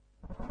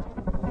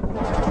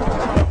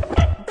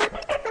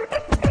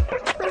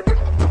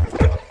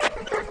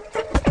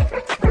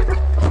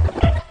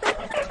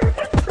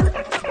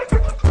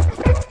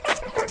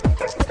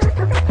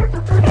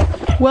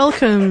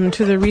Welcome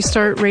to the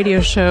Restart Radio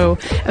Show,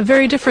 a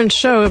very different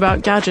show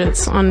about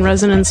gadgets on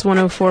Resonance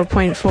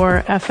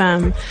 104.4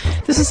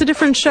 FM. This is a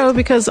different show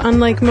because,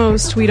 unlike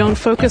most, we don't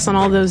focus on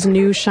all those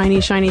new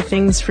shiny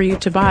things for you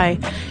to buy.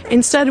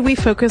 Instead, we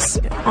focus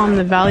on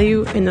the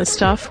value in the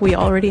stuff we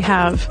already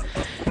have.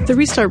 The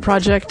Restart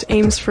Project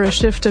aims for a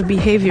shift of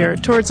behavior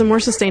towards a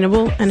more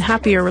sustainable and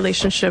happier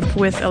relationship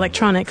with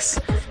electronics.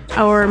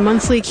 Our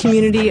monthly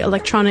community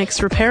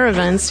electronics repair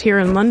events here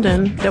in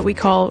London that we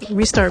call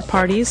Restart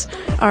Parties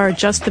are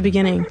just the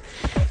beginning.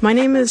 My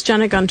name is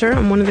Jenna Gunter.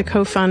 I'm one of the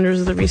co-founders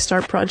of the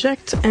Restart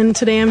Project, and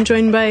today I'm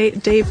joined by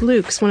Dave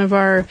Lukes, one of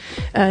our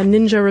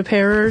ninja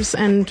repairers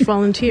and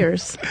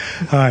volunteers.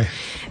 Hi.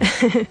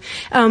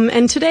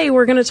 And today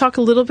we're going to talk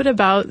a little bit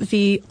about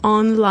the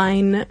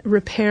online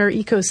repair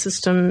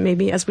ecosystem,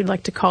 maybe as we'd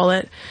like to call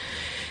it.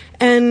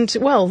 And,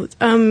 well,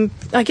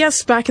 I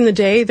guess back in the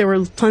day, there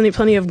were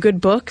plenty of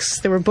good books.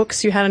 There were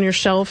books you had on your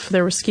shelf.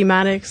 There were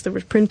schematics. There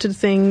were printed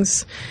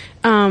things.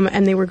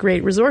 And they were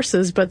great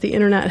resources. But the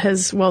Internet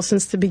has, well,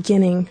 since the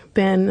beginning,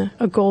 been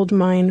a gold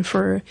mine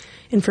for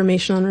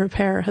information on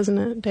repair, hasn't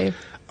it, Dave?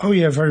 Oh,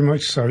 yeah, very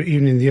much so.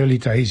 Even in the early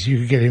days,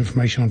 you could get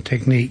information on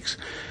techniques.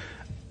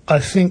 I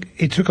think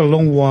it took a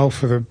long while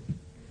for the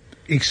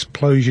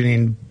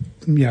explosion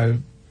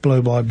in,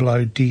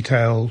 blow-by-blow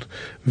detailed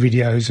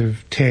videos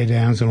of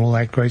teardowns and all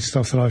that great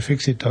stuff that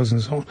iFixit does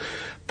and so on.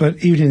 But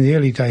even in the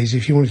early days,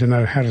 if you wanted to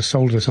know how to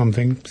solder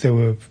something, there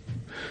were...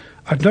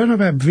 I don't know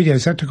about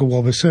videos, that took a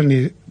while, but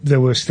certainly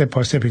there were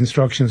step-by-step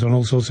instructions on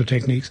all sorts of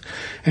techniques.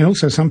 And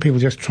also some people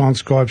just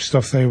transcribed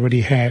stuff they already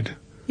had.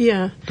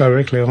 Yeah.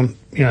 Directly on,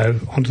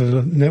 onto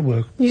the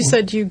network. You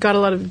said you got a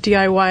lot of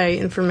DIY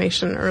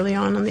information early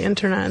on the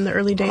internet in the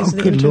early days of the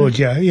internet. Good Lord,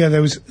 yeah. Yeah,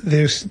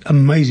 there's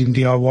amazing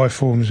DIY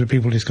forums with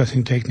people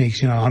discussing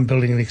techniques. I'm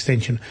building an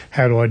extension.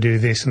 How do I do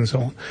this and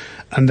so on?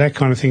 And that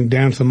kind of thing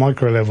down to the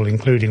micro level,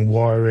 including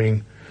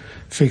wiring,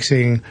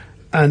 fixing.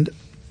 And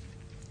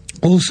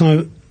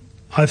also,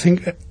 I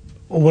think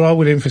what I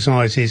would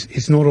emphasize is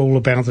it's not all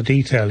about the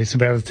detail. It's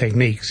about the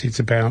techniques. It's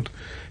about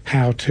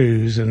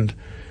how-tos and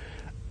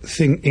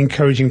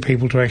encouraging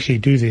people to actually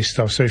do this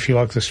stuff. So if you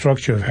like the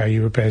structure of how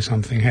you repair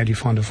something, how do you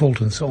find a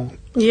fault and so on.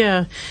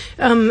 Yeah.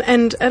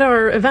 And at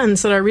our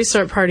events, at our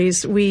restart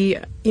parties, we,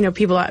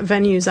 people at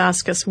venues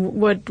ask us,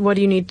 what do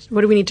we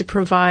need to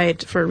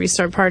provide for a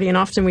restart party? And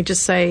often we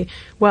just say,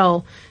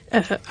 well,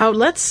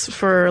 outlets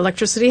for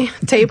electricity,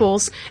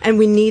 tables, and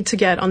we need to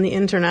get on the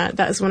internet.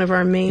 That is one of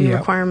our main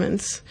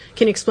requirements.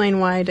 Can you explain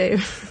why,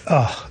 Dave?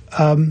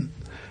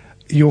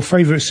 Your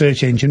favorite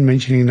search engine,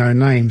 mentioning no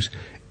names,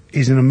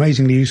 is an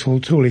amazingly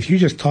useful tool. If you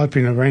just type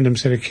in a random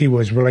set of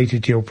keywords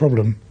related to your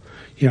problem,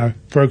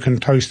 broken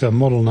toaster,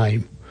 model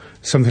name,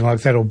 something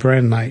like that, or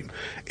brand name,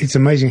 it's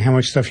amazing how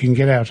much stuff you can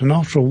get out. And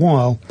after a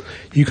while,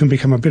 you can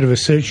become a bit of a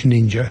search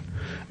ninja,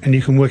 and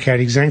you can work out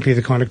exactly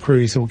the kind of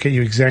queries that will get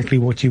you exactly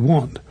what you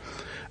want.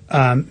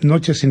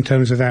 Not just in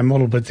terms of that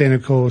model, but then,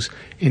 of course,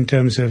 in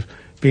terms of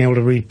being able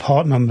to read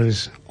part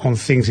numbers on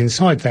things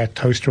inside that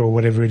toaster or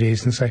whatever it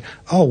is and say,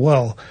 oh,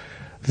 well,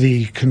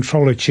 the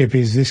controller chip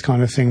is this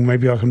kind of thing.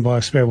 Maybe I can buy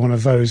a spare one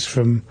of those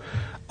from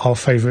our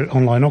favorite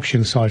online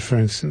auction site, for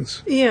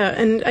instance. Yeah,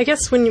 and I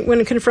guess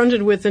when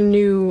confronted with a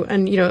new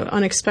and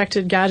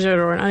unexpected gadget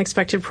or an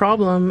unexpected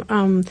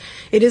problem,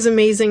 it is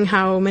amazing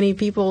how many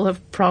people have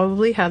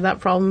probably had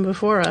that problem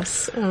before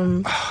us.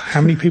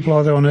 How many people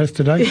are there on Earth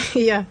today?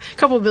 Yeah, a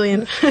couple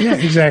billion. Yeah,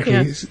 exactly.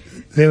 Yeah.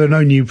 There are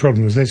no new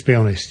problems, let's be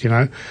honest,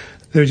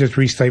 They're just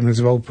restatements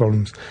of old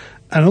problems.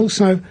 And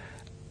also,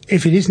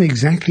 if it isn't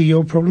exactly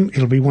your problem,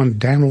 it'll be one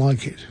damn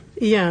like it.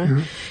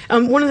 Yeah.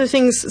 One of the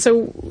things,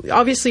 so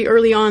obviously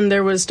early on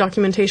there was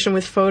documentation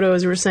with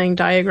photos, we were saying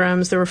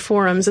diagrams, there were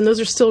forums, and those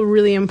are still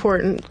really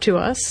important to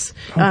us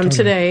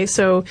today.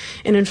 So,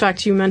 and in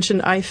fact, you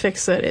mentioned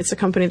iFixit. It's a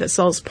company that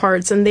sells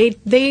parts, and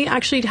they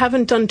actually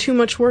haven't done too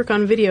much work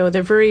on video.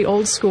 They're very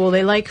old school.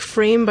 They like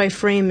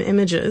frame-by-frame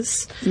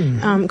images,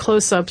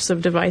 close-ups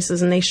of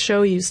devices, and they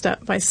show you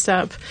step by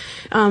step.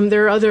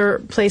 There are other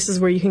places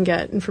where you can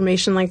get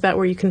information like that,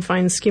 where you can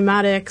find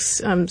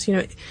schematics,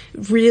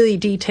 really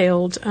detailed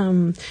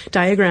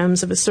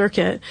diagrams of a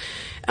circuit.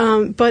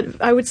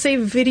 But I would say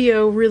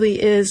video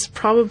really is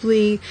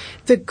probably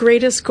the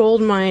greatest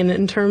gold mine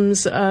in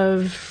terms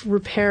of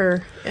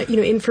repair,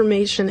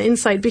 information,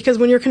 insight, because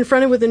when you're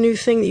confronted with a new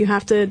thing that you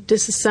have to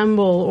disassemble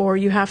or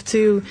you have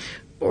to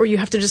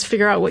just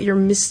figure out what your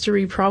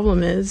mystery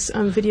problem is,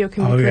 video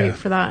can be great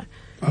for that.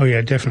 Oh,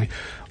 yeah, definitely.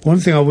 One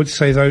thing I would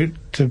say, though,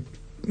 to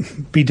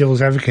be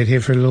devil's advocate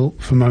here for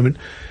a moment,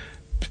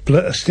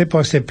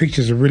 step-by-step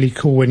pictures are really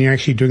cool when you're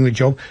actually doing the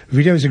job.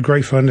 Videos are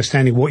great for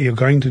understanding what you're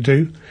going to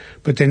do,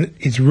 but then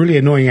it's really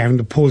annoying having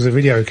to pause the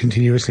video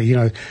continuously,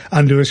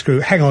 undo a screw.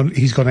 Hang on,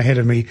 he's gone ahead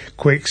of me.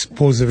 Quick,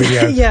 pause the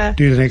video.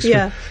 Do the next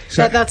screw.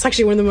 So that's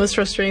actually one of the most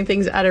frustrating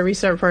things at a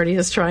restart party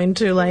is trying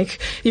to,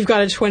 you've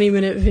got a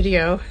 20-minute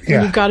video,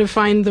 and you've got to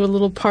find the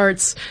little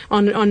parts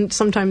on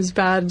sometimes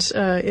bad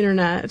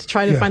internet to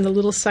try to find the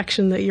little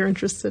section that you're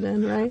interested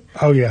in, right?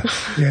 Oh, yeah.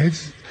 Yeah,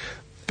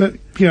 But,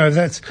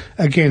 that's,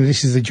 again,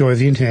 this is the joy of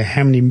the internet.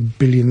 How many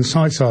billion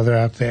sites are there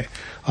out there?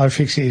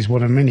 iFixit is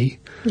one of many.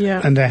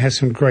 Yeah. And that has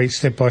some great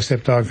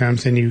step-by-step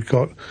diagrams. Then you've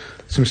got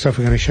some stuff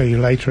we're going to show you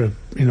later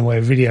in the way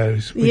of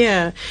videos.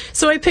 Yeah.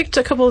 So I picked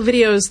a couple of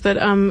videos that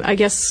I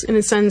guess, in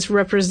a sense,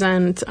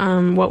 represent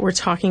what we're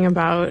talking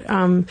about.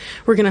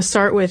 We're going to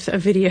start with a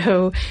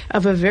video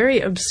of a very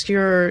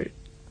obscure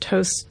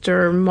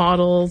toaster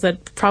model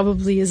that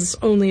probably is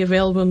only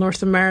available in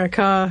North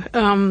America.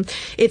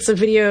 It's a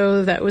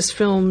video that was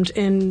filmed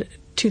in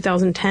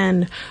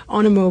 2010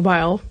 on a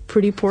mobile,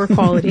 pretty poor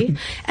quality,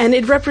 and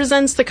it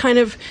represents the kind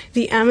of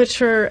the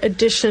amateur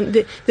edition,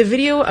 the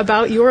video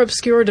about your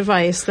obscure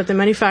device that the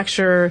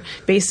manufacturer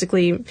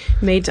basically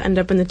made to end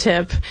up in the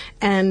tip,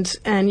 and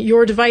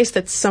your device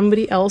that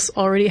somebody else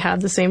already had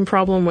the same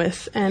problem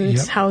with, and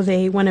how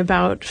they went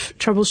about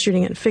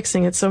troubleshooting it and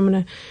fixing it. So I'm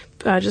going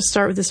to just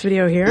start with this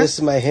video here. This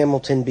is my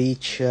Hamilton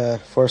Beach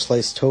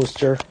 4-slice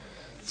toaster.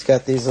 It's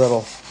got these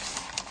little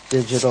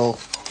digital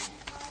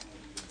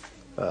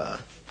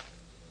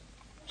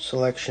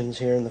selections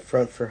here in the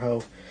front for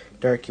how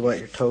dark you want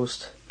your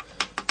toast.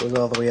 Goes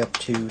all the way up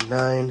to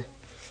 9,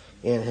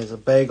 and has a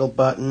bagel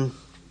button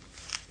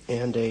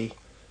and a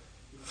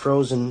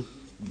frozen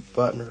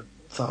button, or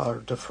thaw or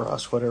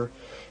defrost, whatever.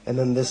 And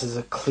then this is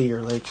a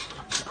clear, like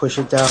push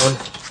it down,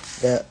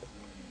 that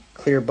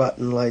clear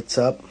button lights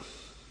up,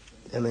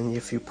 and then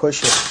if you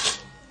push it,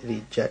 it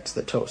ejects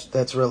the toast.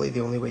 That's really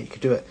the only way you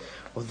could do it.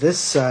 Well, this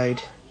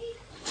side,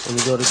 when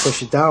you go to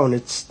push it down,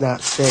 it's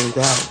not staying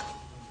down.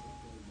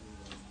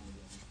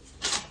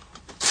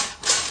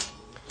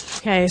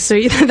 Okay, so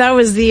that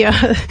was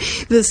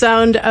the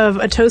sound of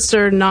a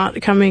toaster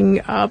not coming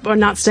up or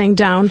not staying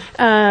down.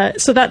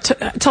 So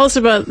tell us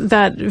about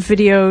that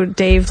video,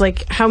 Dave.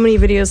 Like, how many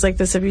videos like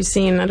this have you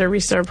seen at a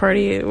restart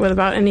party with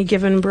about any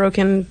given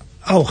broken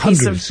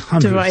piece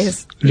of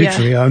device?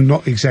 Literally, yeah. I'm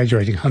not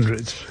exaggerating,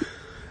 hundreds.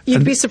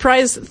 You'd be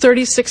surprised,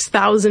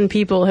 36,000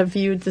 people have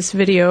viewed this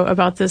video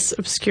about this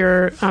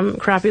obscure,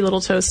 crappy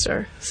little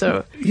toaster.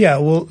 So yeah,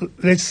 well,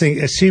 let's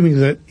think, assuming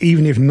that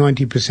even if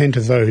 90%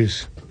 of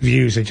those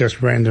views are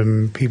just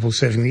random people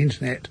surfing the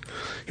internet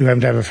who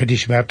happen to have a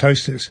fetish about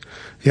toasters,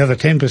 the other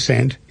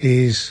 10%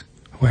 is,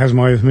 well, how's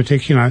my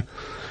arithmetic,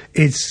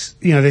 it's,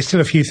 there's still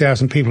a few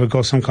thousand people who've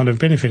got some kind of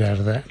benefit out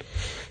of that.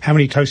 How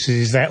many toasters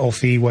is that off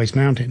the e-waste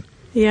mountain?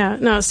 Yeah,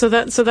 no, so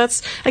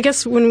that's, I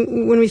guess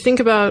when we think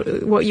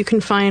about what you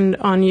can find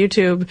on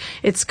YouTube,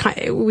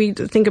 we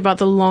think about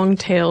the long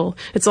tail.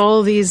 It's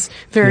all these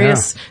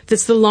various,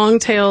 it's the long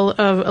tail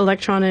of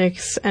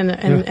electronics and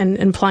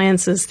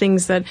appliances,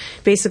 things that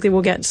basically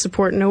will get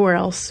support nowhere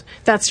else.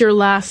 That's your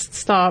last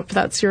stop.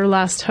 That's your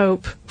last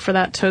hope for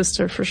that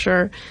toaster, for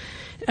sure.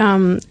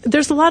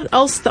 There's a lot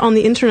else on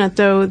the internet,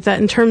 though,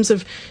 that in terms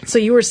of, so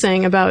you were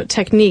saying about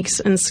techniques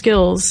and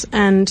skills,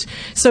 and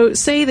so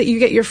say that you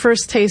get your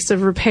first taste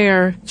of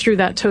repair through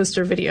that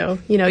toaster video.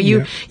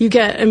 You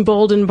get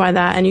emboldened by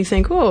that, and you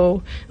think,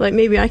 oh, like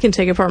maybe I can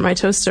take apart my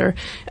toaster,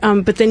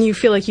 but then you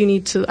feel like you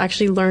need to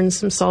actually learn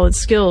some solid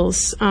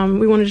skills.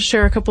 We wanted to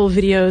share a couple of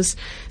videos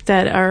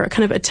that are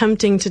kind of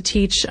attempting to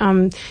teach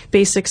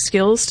basic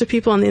skills to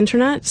people on the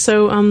internet.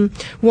 So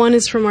one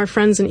is from our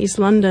friends in East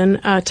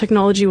London,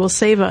 Technology Will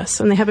Save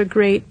Us, and they have a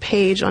great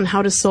page on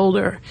how to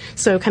solder.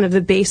 So kind of the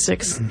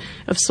basics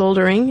of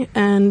soldering,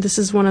 and this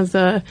is one of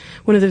the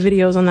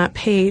videos on that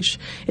page.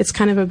 It's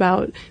kind of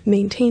about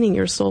maintaining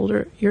your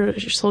soldering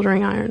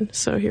iron.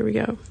 So here we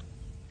go.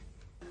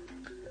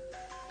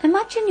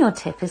 Imagine your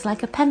tip is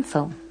like a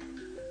pencil.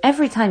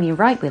 Every time you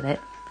write with it,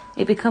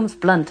 it becomes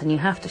blunt and you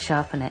have to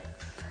sharpen it.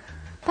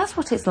 That's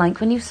what it's like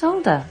when you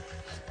solder.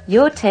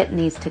 Your tip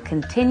needs to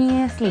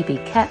continuously be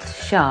kept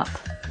sharp.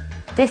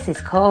 This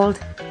is called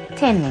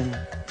tinning.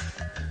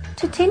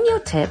 To tin your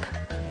tip,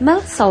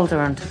 melt solder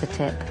onto the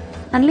tip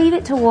and leave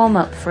it to warm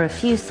up for a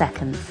few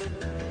seconds.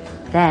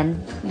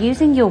 Then,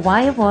 using your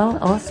wire wool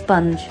or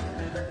sponge,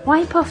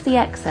 wipe off the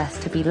excess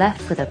to be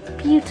left with a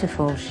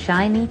beautiful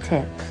shiny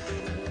tip.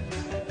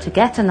 To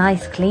get a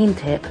nice clean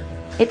tip,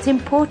 it's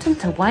important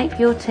to wipe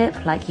your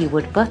tip like you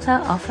would butter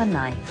off a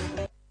knife.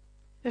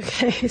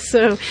 Okay,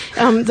 so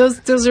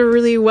those are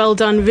really well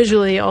done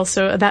visually.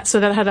 Also, that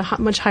had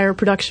a much higher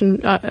production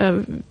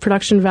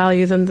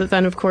value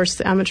than of course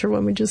the amateur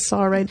one we just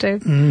saw, right,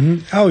 Dave?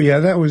 Mm-hmm. Oh yeah,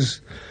 that was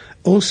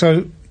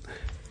also.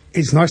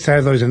 It's nice to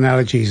have those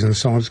analogies and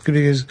so on. It's good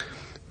because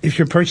if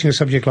you're approaching a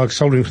subject like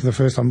soldering for the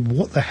first time,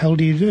 what the hell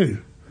do you do?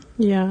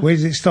 Yeah. Where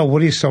does it start?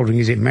 What is soldering?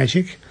 Is it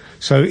magic?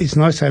 So it's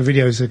nice to have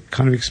videos that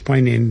kind of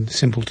explain it in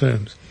simple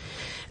terms.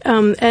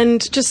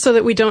 And just so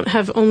that we don't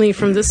have only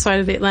from this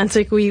side of the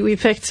Atlantic, we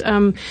picked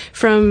from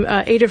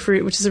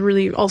Adafruit, which is a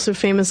really also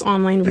famous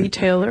online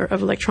retailer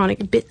of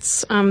electronic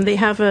bits. They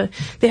have a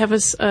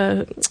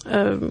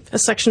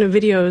section of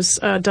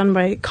videos done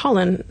by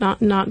Colin,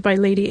 not by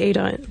Lady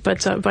Ada,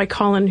 but by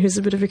Colin, who's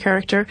a bit of a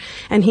character,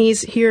 and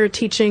he's here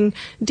teaching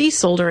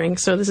desoldering.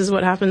 So this is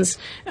what happens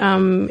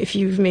if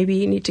you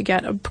maybe need to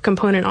get a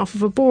component off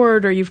of a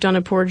board or you've done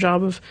a poor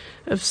job of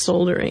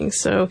soldering.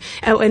 So,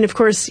 and of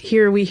course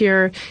here we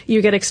hear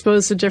you get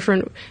exposed to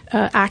different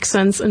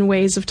accents and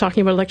ways of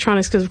talking about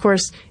electronics. Because, of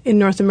course, in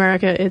North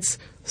America, it's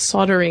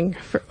soldering,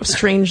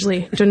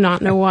 strangely. Do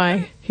not know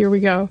why. Here we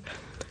go.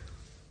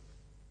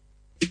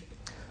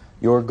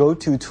 Your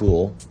go-to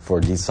tool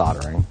for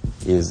desoldering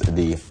is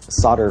the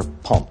solder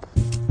pump,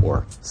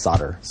 or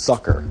solder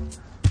sucker.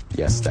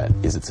 Yes, that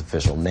is its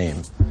official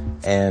name.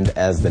 And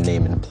as the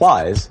name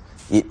implies,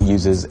 it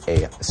uses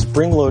a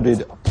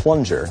spring-loaded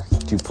plunger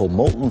to pull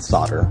molten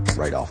solder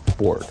right off the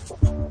board.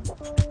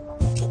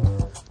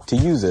 To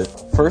use it,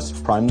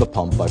 first prime the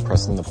pump by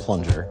pressing the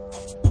plunger,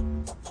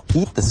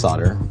 heat the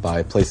solder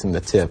by placing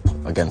the tip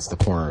against the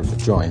corner of the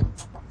joint.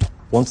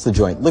 Once the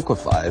joint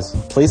liquefies,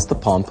 place the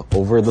pump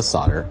over the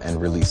solder and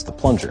release the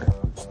plunger.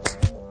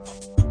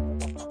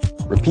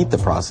 Repeat the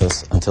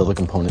process until the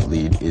component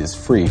lead is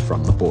free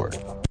from the board.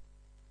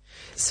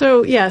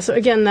 So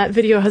again, that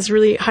video has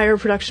really higher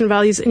production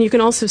values, and you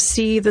can also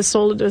see the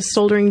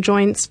soldering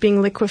joints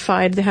being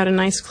liquefied. They had a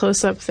nice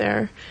close-up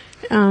there.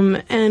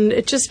 And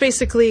it just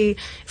basically,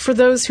 for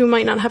those who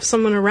might not have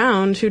someone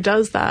around who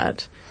does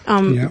that,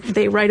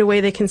 they right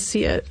away they can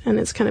see it, and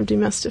it's kind of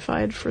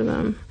demystified for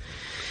them.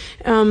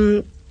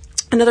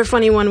 Another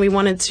funny one we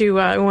wanted to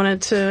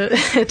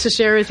to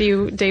share with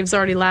you, Dave's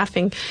already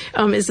laughing,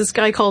 is this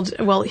guy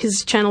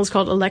his channel is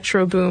called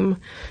Electro Boom,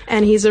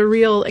 and he's a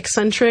real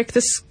eccentric.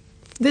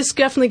 This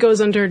definitely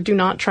goes under do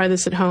not try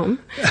this at home.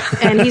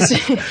 And he's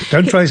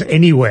don't try this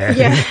anywhere.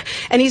 Yeah.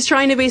 And he's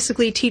trying to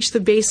basically teach the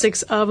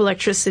basics of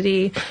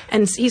electricity,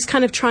 and he's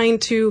kind of trying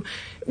to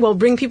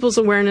bring people's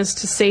awareness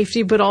to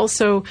safety, but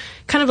also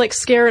kind of like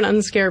scare and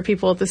unscare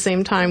people at the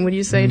same time. Would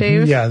you say,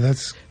 Dave? Yeah,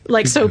 that's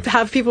so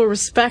have people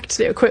respect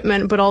the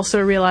equipment, but also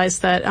realize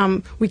that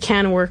we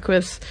can work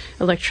with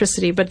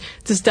electricity. But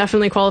this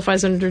definitely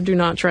qualifies under do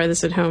not try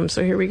this at home.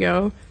 So here we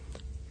go.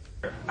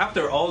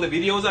 After all the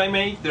videos I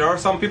make, there are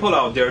some people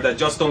out there that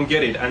just don't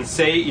get it and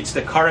say it's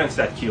the current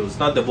that kills,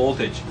 not the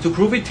voltage. To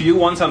prove it to you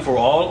once and for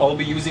all, I'll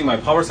be using my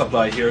power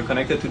supply here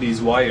connected to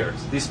these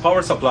wires. This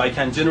power supply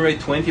can generate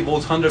 20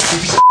 volts,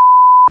 150...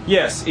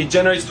 Yes, it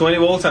generates 20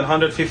 volts and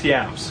 150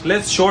 amps.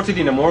 Let's short it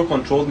in a more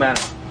controlled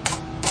manner.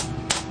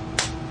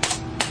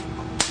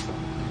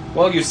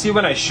 Well, you see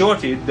when I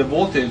short it, the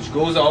voltage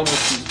goes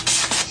almost to...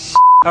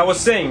 I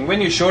was saying,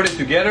 when you short it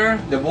together,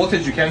 the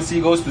voltage you can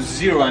see goes to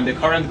 0 and the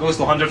current goes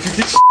to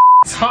 150.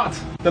 It's hot!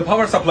 The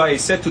power supply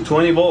is set to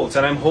 20 volts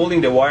and I'm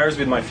holding the wires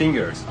with my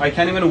fingers. I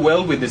can't even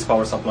weld with this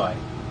power supply.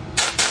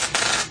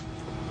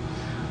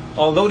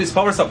 Although this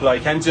power supply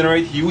can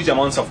generate huge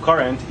amounts of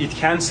current, it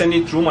can't send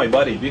it through my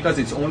body because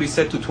it's only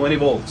set to 20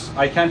 volts.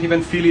 I can't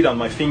even feel it on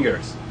my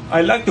fingers.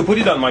 I like to put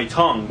it on my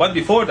tongue, but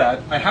before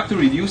that, I have to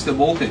reduce the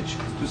voltage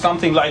to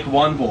something like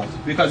 1 volt,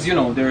 because,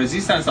 the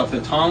resistance of the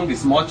tongue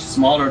is much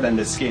smaller than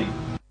the skin.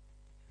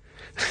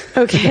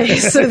 Okay,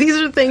 so these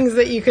are things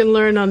that you can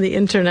learn on the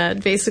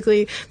internet.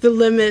 Basically, the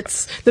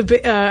limits,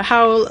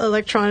 how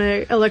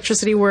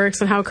electricity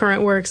works and how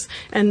current works,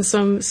 and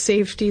some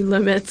safety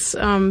limits.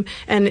 And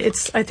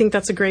I think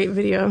that's a great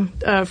video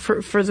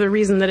for the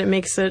reason that it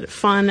makes it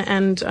fun,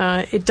 and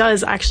it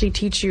does actually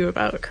teach you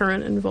about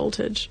current and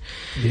voltage.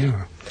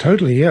 Yeah,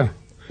 totally. Yeah.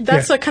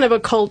 That's a kind of a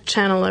cult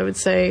channel, I would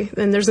say,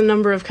 and there's a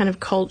number of kind of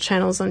cult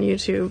channels on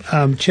YouTube.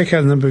 Check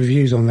out the number of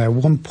views on there,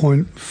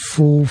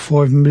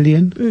 1.45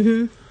 million.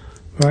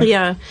 Mm-hmm. Right?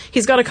 Yeah,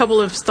 he's got a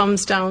couple of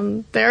thumbs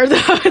down there, though.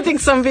 I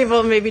think some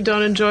people maybe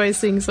don't enjoy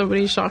seeing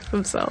somebody shock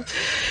themselves.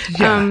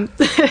 Yeah.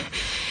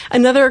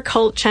 Another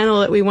cult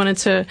channel that we wanted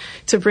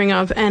to bring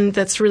up, and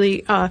that's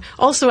really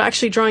also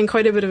actually drawing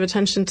quite a bit of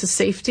attention to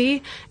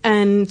safety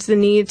and the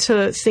need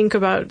to think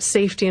about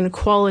safety and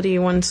quality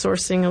when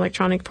sourcing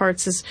electronic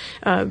parts, is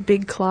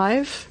Big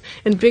Clive.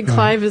 And Big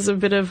Clive is a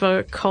bit of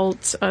a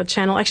cult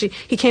channel. Actually,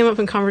 he came up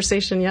in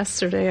conversation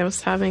yesterday. I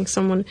was having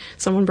someone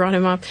brought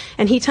him up,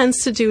 and he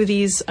tends to do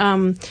these,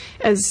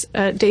 as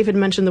David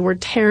mentioned the word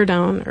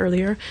teardown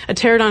earlier. A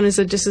teardown is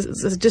a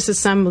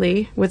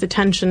disassembly with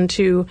attention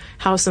to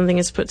how something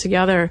is put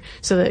together,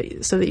 so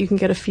that you can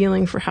get a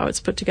feeling for how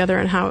it's put together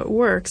and how it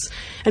works.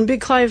 And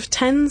Big Clive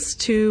tends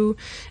to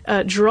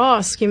draw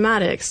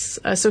schematics.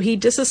 So he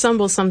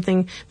disassembles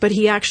something, but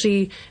he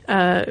actually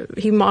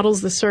he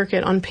models the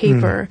circuit on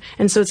paper.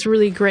 And so it's a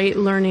really great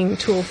learning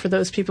tool for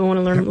those people who want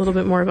to learn a little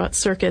bit more about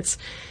circuits.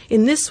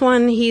 In this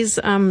one,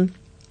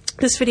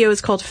 this video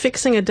is called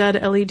Fixing a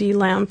Dead LED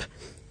Lamp,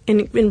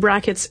 in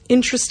brackets,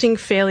 Interesting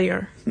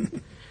Failure.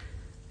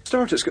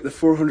 Start, it's got the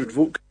 400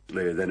 volt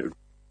layer, then it would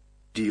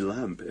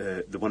lamp,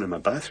 the one in my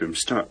bathroom,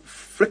 start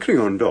flickering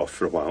on and off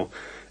for a while.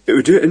 It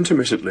would do it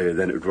intermittently,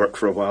 then it would work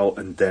for a while,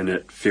 and then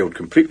it failed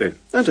completely.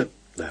 And I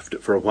left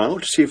it for a while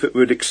to see if it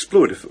would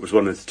explode, if it was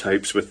one of the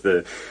types with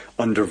the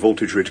under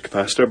voltage rated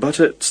capacitor,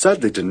 but it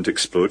sadly didn't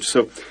explode,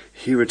 so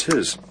here it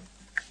is.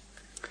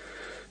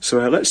 So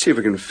let's see if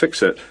we can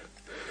fix it.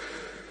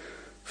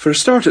 For a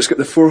start, it's got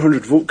the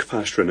 400 volt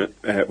capacitor in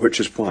it,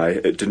 which is why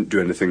it didn't do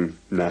anything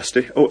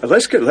nasty. Oh,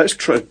 let's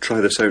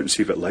try this out and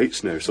see if it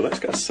lights now. So let's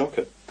get a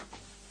socket.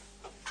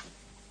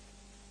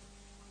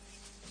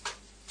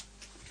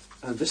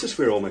 And this is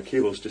where all my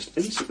cables just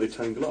instantly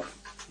tangle up.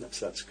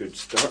 That's a good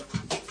start.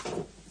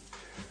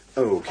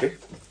 Okay,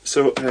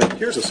 so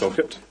here's a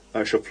socket.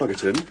 I shall plug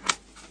it in.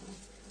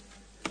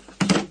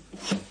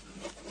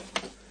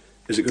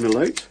 Is it going to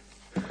light?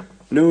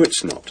 No,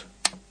 it's not.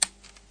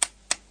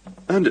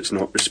 And it's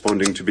not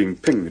responding to being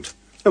pinged.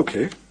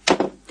 Okay.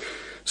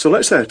 So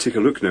let's take a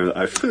look now that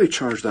I've fully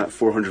charged that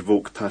 400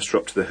 volt capacitor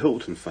up to the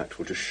hilt. In fact,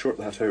 we'll just short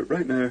that out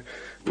right now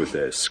with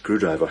a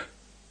screwdriver.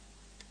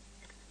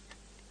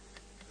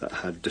 That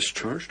had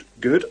discharged.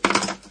 Good.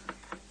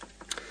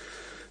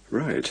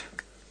 Right.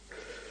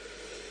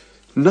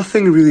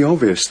 Nothing really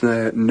obvious.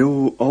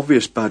 No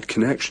obvious bad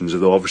connections,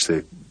 although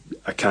obviously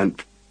I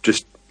can't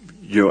just,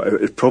 you know,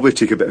 it'd probably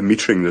take a bit of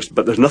metering,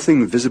 but there's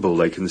nothing visible,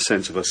 like in the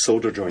sense of a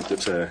solder joint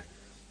that's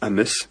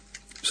amiss.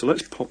 So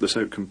let's pop this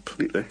out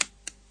completely.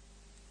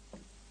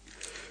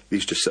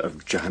 These just sort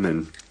of jam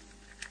in.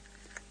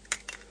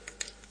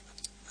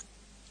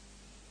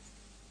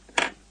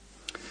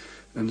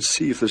 And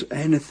see if there's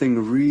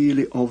anything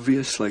really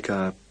obvious, like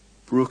a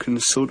broken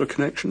solder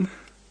connection.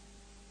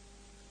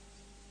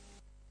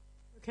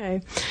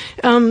 Okay.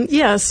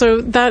 Yeah, so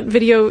that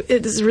video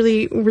is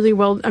really, really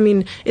well, I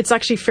mean, it's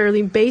actually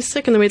fairly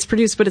basic in the way it's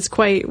produced, but it's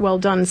quite well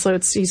done. So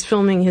he's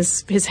filming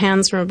his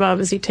hands from above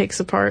as he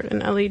takes apart an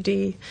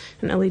LED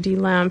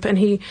lamp, and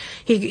he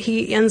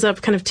ends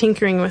up kind of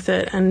tinkering with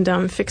it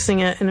and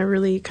fixing it in a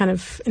really kind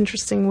of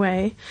interesting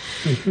way.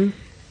 Mm-hmm.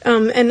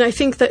 And I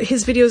think that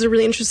his videos are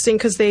really interesting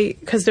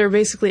because they're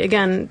basically,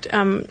 again,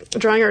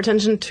 drawing our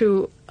attention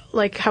to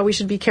like how we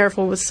should be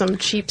careful with some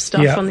cheap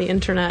stuff on the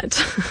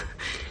internet.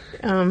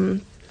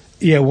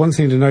 Yeah, one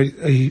thing to note,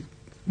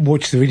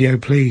 watch the video,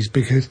 please,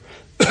 because,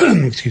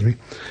 excuse me,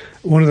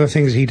 one of the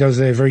things he does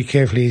there very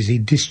carefully is he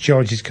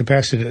discharges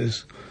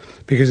capacitors,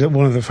 because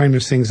one of the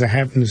famous things that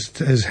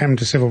has happened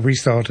to several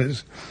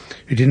restarters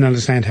who didn't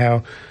understand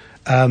how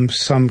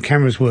some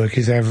cameras work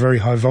is they have very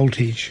high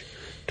voltage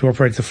to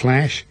operate the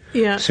flash.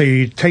 Yeah. So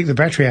you take the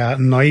battery out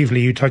and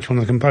naively you touch one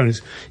of the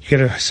components, you get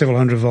a several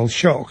hundred volt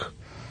shock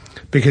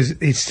because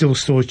it still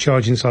stores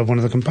charge inside one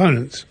of the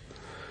components.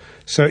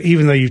 So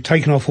even though you've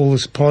taken off all the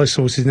supply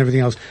sources and everything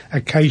else,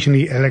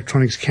 occasionally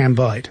electronics can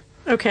bite.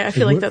 Okay, I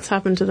feel like that's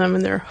happened to them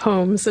in their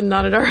homes and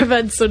not at our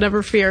events, so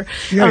never fear.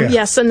 Yeah.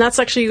 Yes, and that's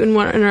actually in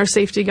our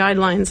safety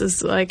guidelines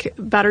is like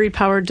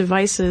battery-powered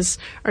devices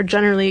are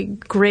generally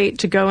great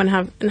to go and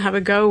have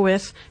a go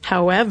with.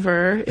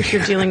 However, if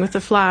you're dealing with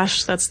a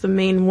flash, that's the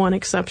main one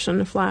exception,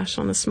 a flash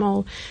on a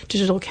small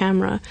digital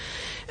camera.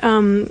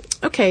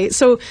 Okay,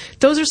 so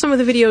those are some of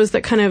the videos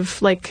that kind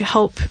of like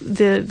help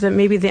the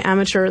maybe the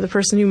amateur or the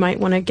person who might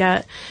want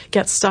to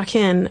get stuck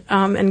in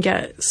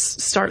and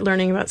start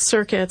learning about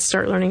circuits,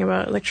 start learning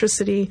about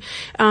electricity.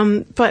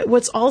 But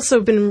what's also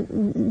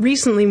been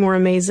recently more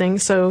amazing,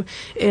 so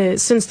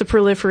since the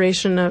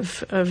proliferation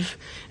of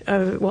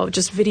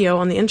just video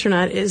on the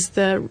internet, is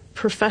the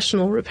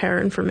professional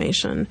repair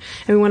information.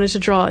 And we wanted to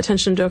draw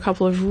attention to a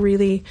couple of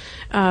really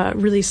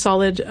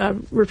solid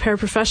repair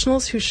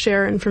professionals who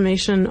share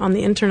information on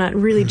the internet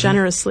really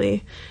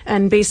generously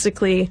and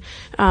basically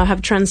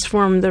have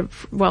transformed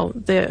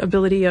the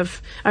ability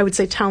of, I would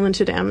say,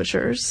 talented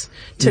amateurs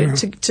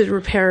to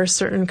repair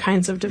certain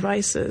kinds of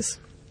devices.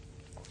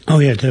 Oh,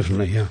 yeah,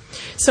 definitely, yeah.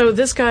 So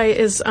this guy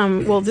is,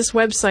 this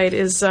website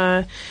is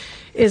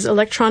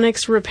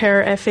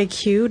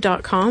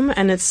electronicsrepairfaq.com,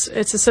 and it's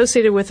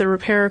associated with a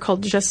repairer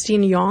called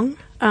Justine Yong.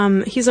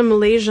 He's a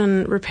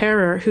Malaysian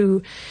repairer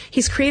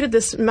he's created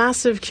this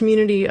massive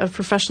community of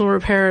professional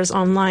repairers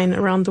online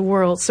around the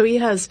world. So he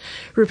has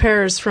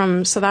repairers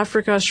from South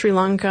Africa, Sri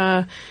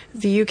Lanka,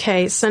 the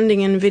UK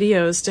sending in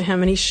videos to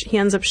him, and he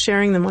ends up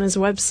sharing them on his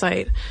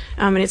website.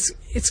 And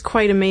it's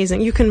quite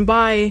amazing. You can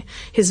buy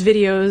his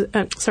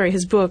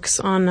his books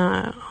on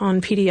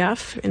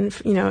PDF, and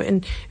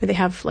they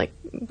have like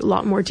a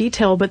lot more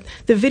detail, but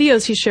the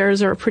videos he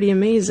shares are pretty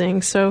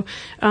amazing. So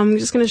I'm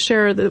just going to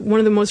share one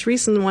of the most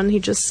recent one he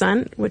just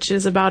sent, which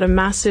is about a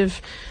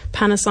massive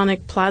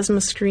Panasonic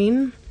plasma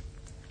screen.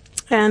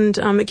 And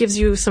it gives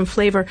you some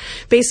flavor.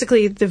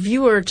 Basically, the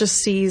viewer just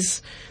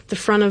sees the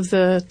front of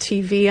the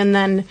TV and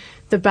then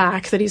the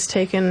back that he's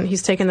taken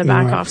the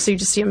back off. So you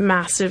just see a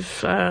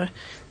massive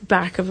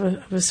back of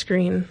a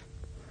screen.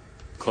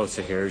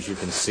 Closer here, as you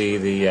can see,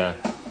 the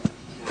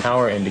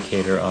power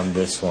indicator on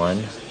this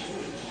one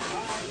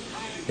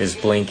is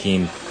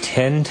blinking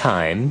 10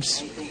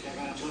 times,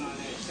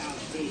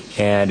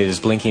 and it is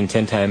blinking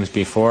 10 times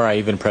before I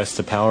even press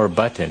the power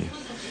button.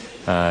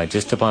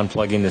 Just upon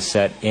plugging the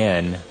set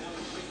in,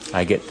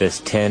 I get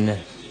this 10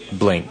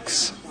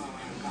 blinks.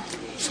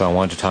 So I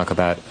want to talk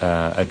about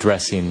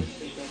addressing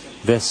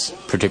this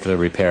particular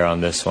repair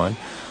on this one.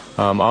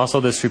 Also,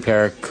 this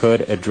repair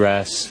could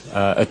address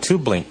a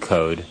 2-blink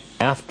code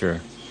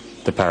after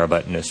the power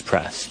button is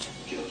pressed.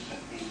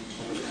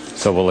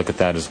 So we'll look at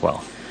that as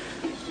well.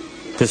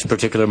 This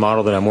particular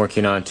model that I'm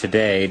working on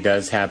today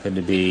does happen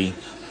to be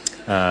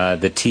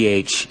the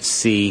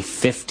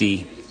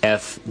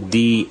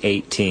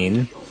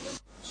THC50FD18.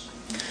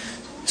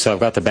 So I've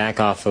got the back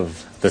off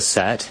of the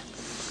set,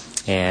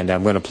 and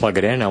I'm going to plug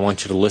it in. I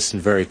want you to listen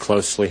very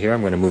closely here.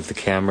 I'm going to move the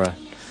camera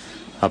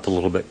up a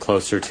little bit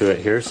closer to it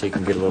here so you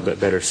can get a little bit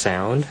better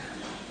sound.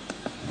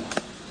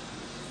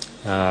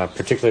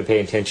 Particularly pay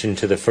attention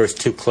to the first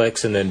 2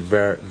 clicks and then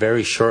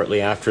very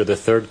shortly after the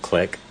 3rd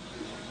click.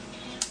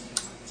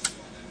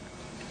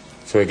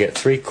 So we get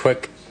 3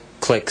 quick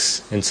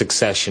clicks in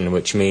succession,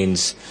 which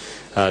means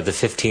the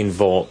 15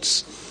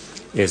 volts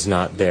is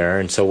not there.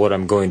 And so what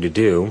I'm going to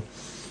do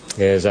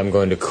is I'm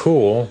going to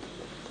cool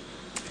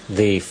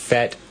the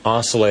FET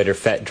oscillator,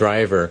 FET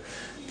driver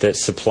that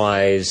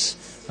supplies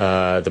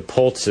the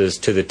pulses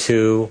to the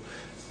 2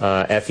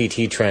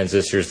 FET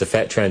transistors, the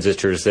FET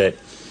transistors that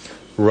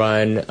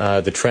run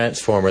the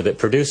transformer that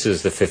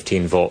produces the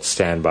 15 volt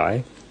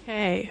standby.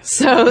 Okay,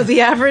 so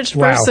the average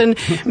person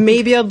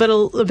may be a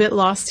bit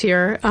lost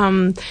here.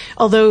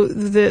 Although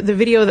the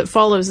video that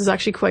follows is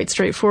actually quite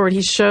straightforward.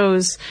 He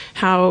shows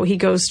how he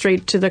goes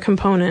straight to the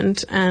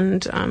component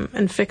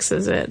and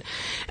fixes it.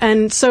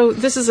 And so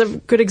this is a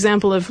good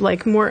example of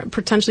like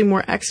potentially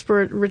more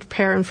expert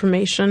repair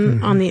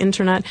information on the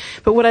internet.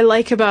 But what I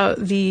like about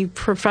the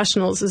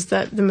professionals is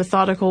that the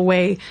methodical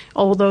way,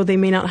 although they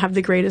may not have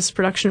the greatest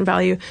production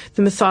value,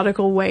 the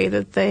methodical way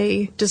that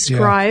they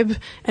describe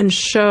and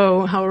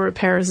show how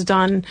repair is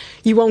done.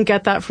 You won't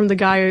get that from the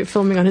guy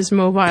filming on his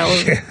mobile.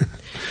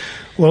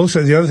 Well,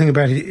 also the other thing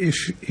about it,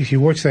 if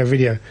you watch that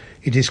video,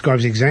 it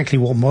describes exactly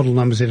what model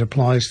numbers it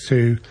applies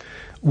to,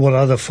 what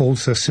other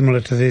faults are similar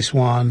to this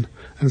one,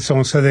 and so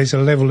on. So there's a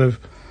level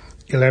of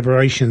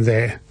elaboration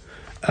there.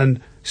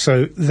 And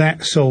so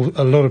that solves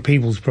a lot of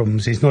people's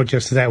problems. It's not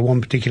just that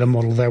one particular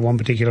model, that one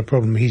particular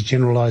problem. He's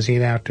generalizing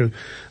it out to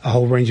a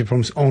whole range of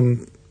problems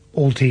on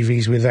all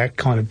TVs with that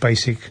kind of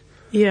basic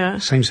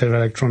same set of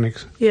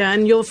electronics. Yeah,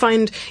 and you'll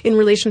find in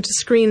relation to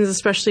screens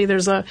especially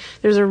there's a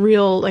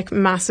real like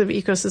massive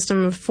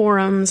ecosystem of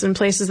forums and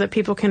places that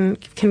people can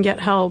get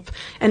help,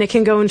 and it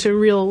can go into a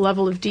real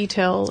level of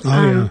detail.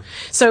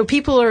 So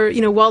people are,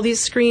 while these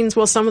screens,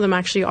 some of them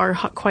actually are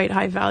quite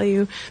high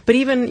value, but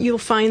even you'll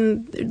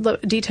find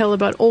detail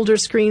about older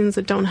screens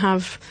that don't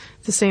have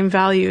the same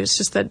value. It's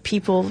just that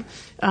people,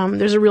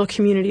 there's a real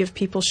community of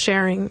people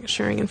sharing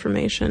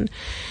information.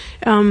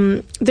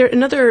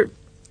 Another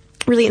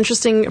really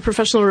interesting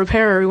professional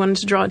repairer we wanted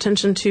to draw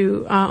attention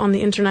to on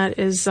the internet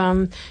is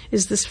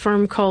this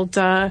firm called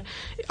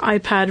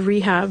iPad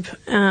Rehab,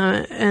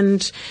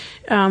 and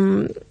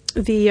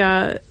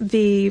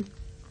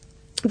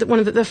one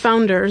of the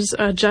founders,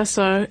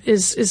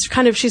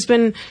 Jessa, she's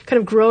been kind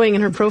of growing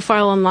in her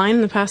profile online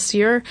in the past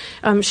year.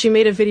 She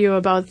made a video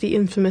about the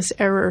infamous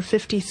error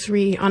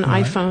 53 on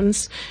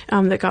iPhones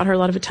that got her a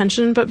lot of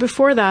attention. But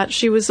before that,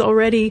 she was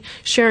already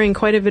sharing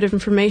quite a bit of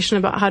information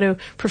about how to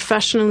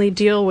professionally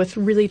deal with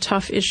really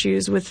tough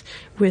issues with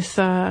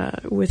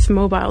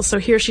mobiles. So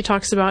here she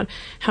talks about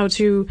how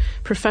to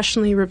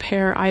professionally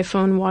repair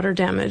iPhone water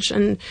damage,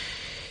 and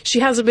she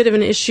has a bit of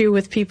an issue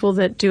with people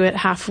that do it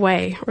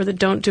halfway or that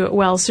don't do it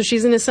well. So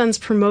she's, in a sense,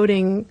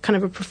 promoting kind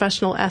of a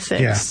professional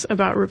ethics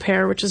about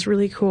repair, which is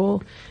really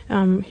cool.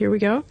 Here we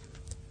go.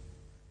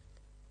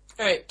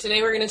 All right,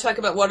 today we're going to talk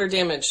about water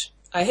damage.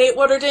 I hate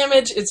water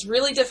damage. It's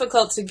really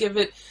difficult to give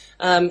it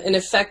an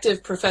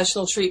effective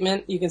professional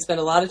treatment. You can spend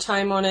a lot of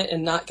time on it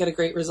and not get a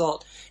great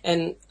result.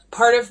 And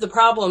part of the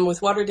problem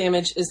with water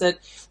damage is that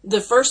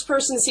the first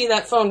person to see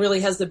that phone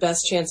really has the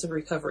best chance of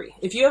recovery.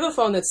 If you have a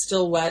phone that's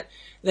still wet,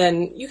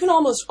 then you can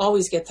almost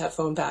always get that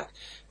phone back.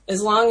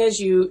 As long as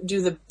you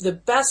do the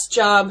best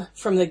job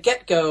from the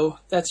get-go,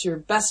 that's your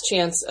best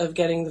chance of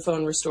getting the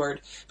phone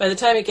restored. By the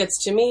time it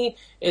gets to me,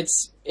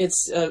 it's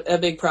a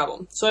big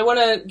problem. So I want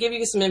to give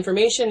you some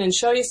information and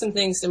show you some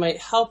things that might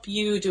help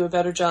you do a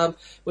better job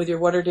with your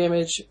water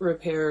damage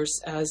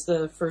repairs as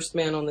the first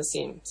man on the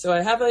scene. So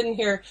I have in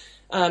here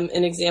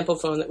an example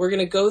phone that we're going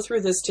to go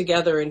through this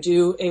together and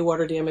do a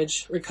water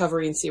damage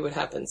recovery and see what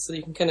happens, so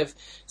you can kind of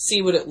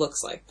see what it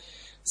looks like.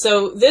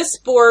 So this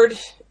board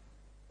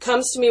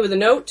comes to me with a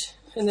note,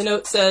 and the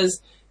note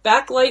says,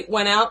 backlight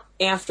went out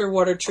after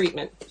water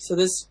treatment. So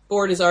this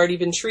board has already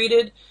been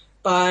treated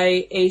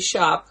by a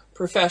shop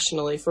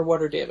professionally for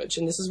water damage,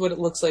 and this is what it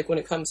looks like when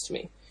it comes to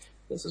me.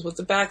 This is what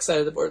the back side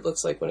of the board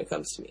looks like when it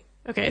comes to me.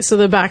 Okay, so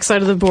the back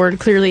side of the board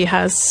clearly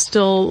has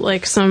still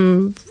like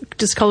some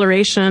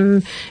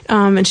discoloration,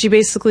 and she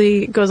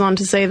basically goes on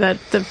to say that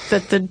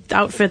the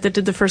outfit that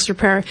did the first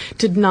repair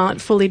did not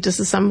fully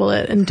disassemble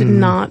it and did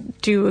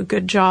not do a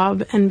good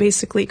job, and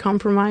basically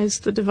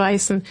compromised the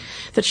device, and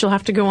that she'll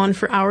have to go on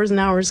for hours and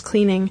hours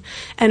cleaning.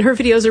 And her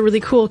videos are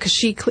really cool because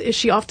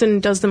she often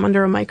does them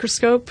under a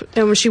microscope,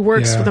 and when she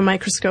works with a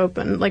microscope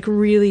and like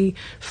really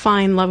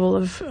fine level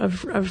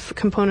of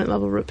component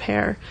level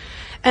repair.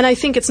 And I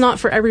think it's not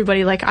for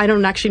everybody. Like, I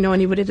don't actually know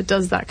anybody that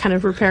does that kind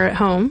of repair at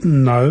home.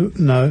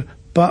 No.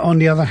 But on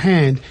the other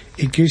hand,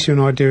 it gives you an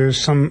idea of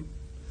some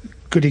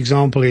good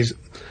example is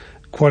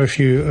quite a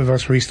few of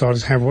us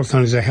restarters have what's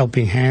known as a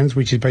helping hands,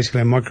 which is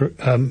basically a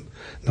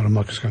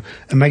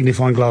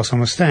magnifying glass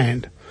on a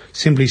stand,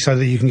 simply so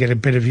that you can get a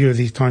better view of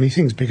these tiny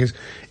things. Because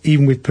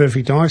even with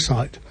perfect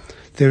eyesight,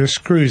 there are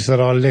screws that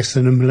are less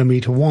than 1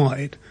 millimeter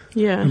wide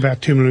Yeah.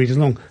 About 2 millimeters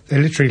long.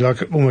 They're literally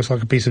almost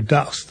like a piece of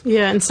dust.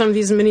 Yeah, and some of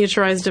these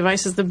miniaturized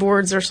devices, the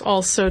boards are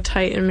all so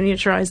tight and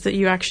miniaturized that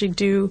you actually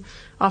do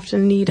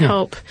often need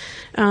help.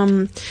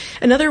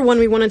 Another one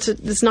we wanted to,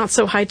 it's not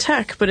so high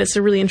tech, but it's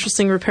a really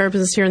interesting repair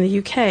business here in the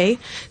UK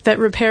that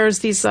repairs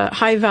these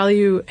high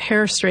value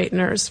hair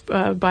straighteners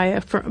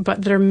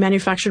that are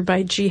manufactured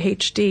by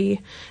GHD.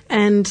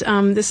 And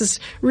this is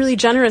really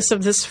generous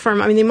of this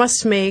firm. I mean, they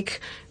must make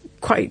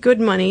quite good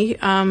money.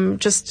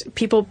 Just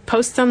people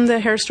post them, the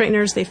hair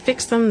straighteners, they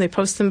fix them, they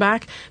post them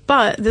back.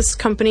 But this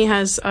company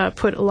has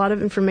put a lot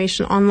of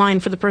information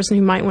online for the person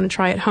who might want to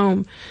try at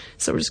home.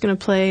 So we're just going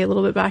to play a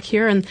little bit back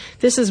here. And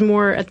this is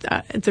more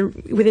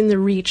within the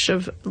reach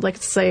of, like,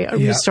 say, a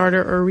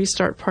restarter or a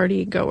restart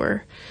party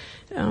goer.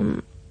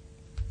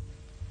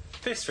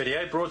 This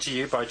video, brought to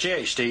you by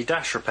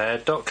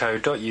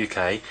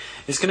ghd-repair.co.uk,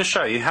 is going to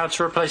show you how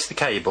to replace the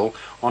cable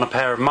on a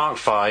pair of Mark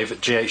V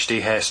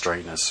GHD hair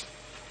straighteners.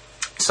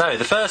 So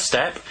the first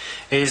step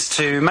is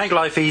to make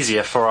life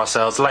easier for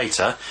ourselves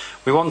later.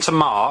 We want to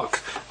mark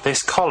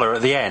this collar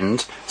at the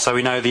end so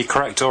we know the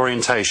correct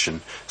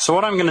orientation. So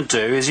what I'm going to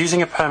do is,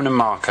 using a permanent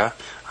marker,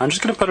 I'm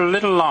just going to put a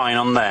little line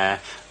on there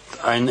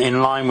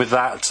in line with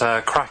that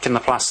crack in the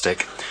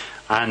plastic,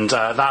 and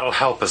that'll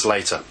help us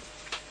later.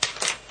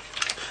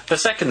 The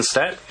second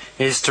step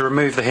is to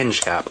remove the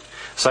hinge cap.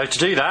 So to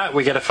do that,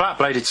 we get a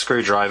flat-bladed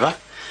screwdriver,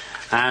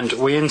 and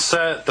we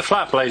insert the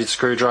flat-bladed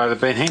screwdriver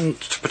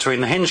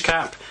between the hinge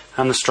cap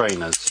and the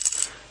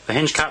straighteners. The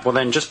hinge cap will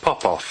then just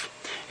pop off.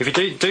 If you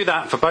do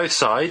that for both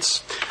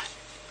sides,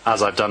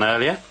 as I've done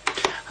earlier,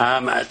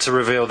 to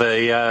reveal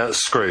the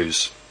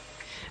screws.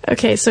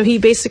 Okay, so he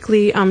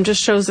basically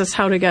just shows us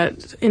how to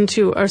get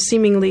into a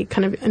seemingly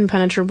kind of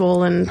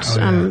impenetrable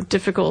and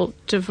difficult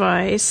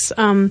device,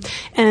 and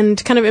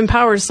kind of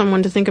empowers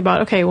someone to think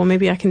about, okay, well,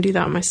 maybe I can do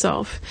that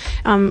myself.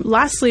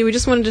 Lastly, we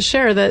just wanted to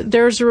share that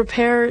there's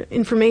repair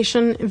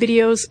information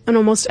videos in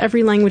almost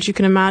every language you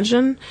can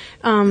imagine,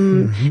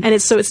 and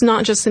it's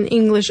not just an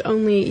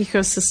English-only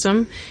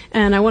ecosystem.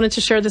 And I wanted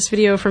to share this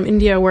video from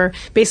India where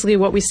basically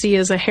what we see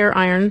is a hair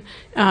iron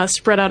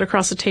spread out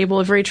across a table,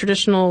 a very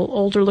traditional,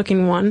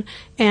 older-looking one.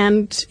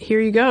 And here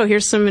you go.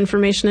 Here's some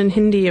information in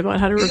Hindi about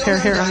how to repair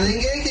hair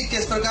iron.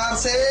 किस प्रकार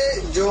से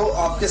जो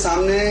आपके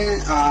सामने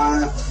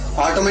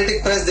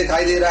automatic press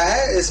दिखाई दे रहा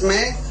है,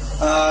 इसमें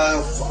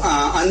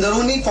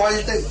अंदरूनी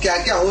फॉल्ट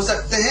क्या-क्या हो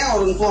सकते हैं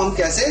और उनको हम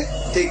कैसे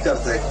ठीक कर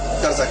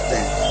सकते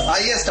हैं.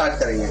 आइए स्टार्ट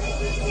करेंगे.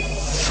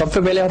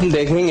 सबसे पहले हम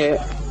देखेंगे.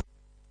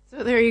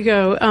 So there you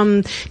go.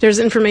 There's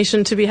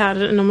information to be had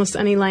in almost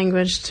any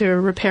language to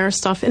repair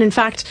stuff. And in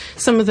fact,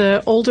 some of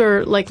the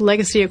older, like,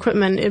 legacy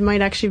equipment, it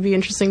might actually be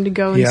interesting to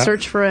go and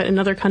search for it in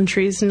other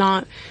countries,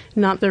 not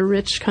the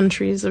rich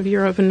countries of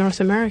Europe and North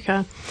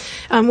America.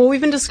 Well,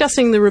 we've been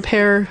discussing the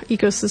repair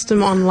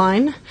ecosystem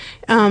online.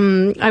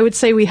 I would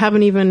say we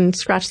haven't even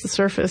scratched the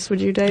surface.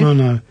 Would you, Dave? Oh,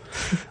 no.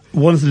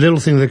 One little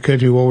thing that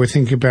occurred to me while we're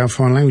thinking about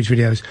foreign language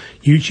videos,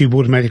 YouTube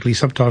automatically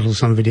subtitles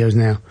some videos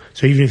now.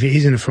 So even if it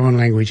is in a foreign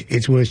language,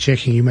 it's worth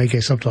checking. You may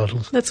get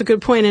subtitles. That's a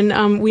good point.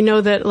 And we know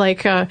that,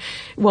 like,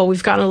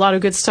 we've gotten a lot of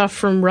good stuff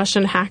from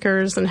Russian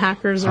hackers and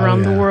hackers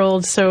around the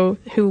world, so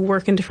who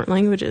work in different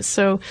languages.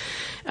 So,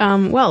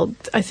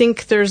 I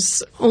think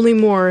there's only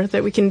more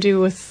that we can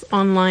do with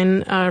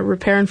online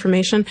repair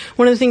information.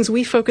 One of the things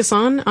we focus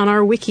on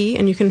our wiki,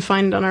 and you can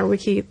find on our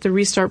wiki, the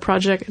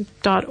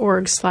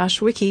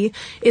restartproject.org/wiki,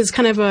 is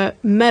kind of a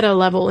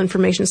meta-level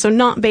information. So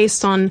not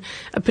based on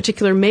a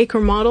particular make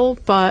or model,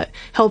 but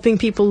helping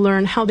people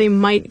learn how they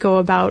might go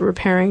about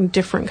repairing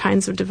different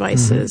kinds of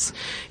devices.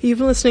 You've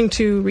been listening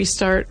to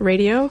Restart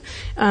Radio,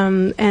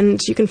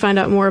 and you can find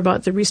out more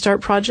about the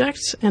Restart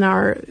Project and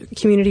our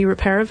community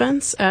repair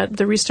events at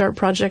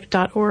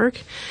therestartproject.org.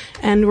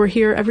 And we're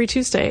here every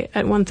Tuesday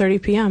at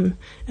 1:30 p.m.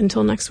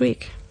 Until next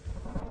week.